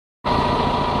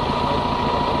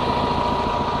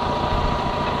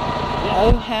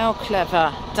Oh, how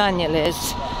clever Daniel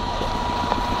is.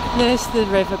 There's the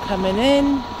river coming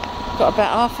in. Got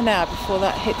about half an hour before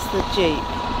that hits the Jeep.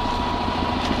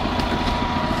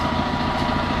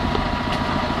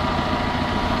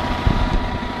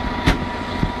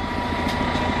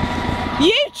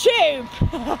 YouTube!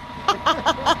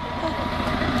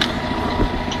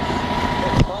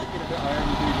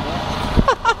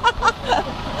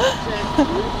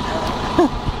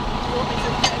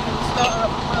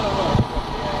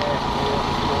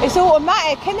 It's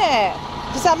automatic, isn't it?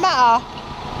 Does that matter?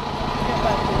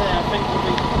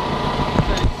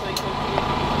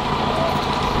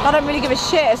 I don't really give a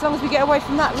shit as long as we get away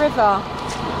from that river.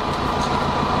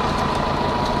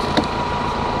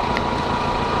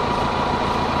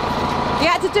 You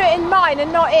had to do it in mine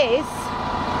and not his.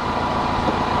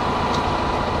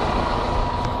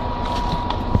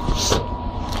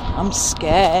 I'm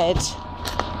scared.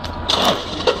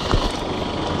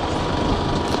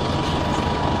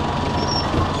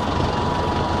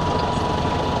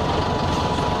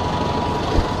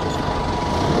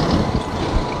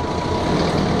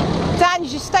 Dan, you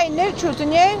should stay neutral,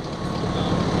 didn't you?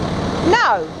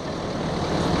 No.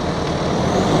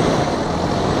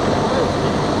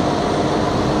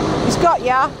 He's got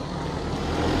ya.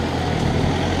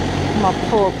 My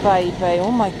poor baby.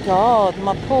 Oh my God,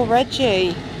 my poor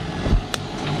Reggie.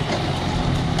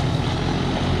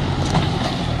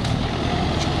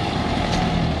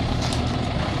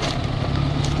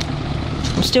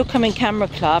 I'm still coming camera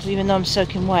club, even though I'm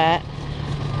soaking wet.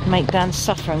 Make Dan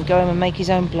suffer and go home and make his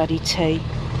own bloody tea.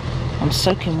 I'm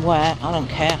soaking wet, I don't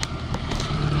care.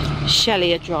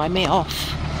 Shelley will dry me off.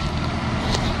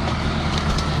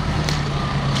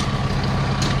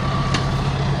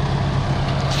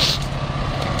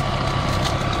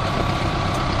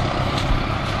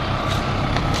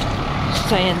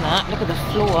 Saying that, look at the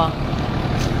floor.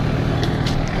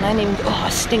 And I ain't even, oh,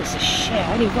 it stinks of shit.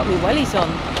 I ain't even got my wellies on.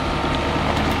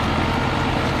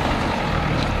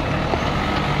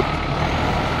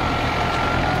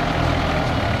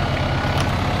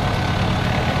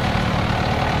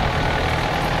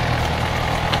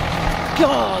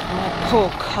 God, my poor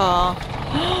car.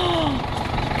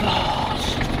 God.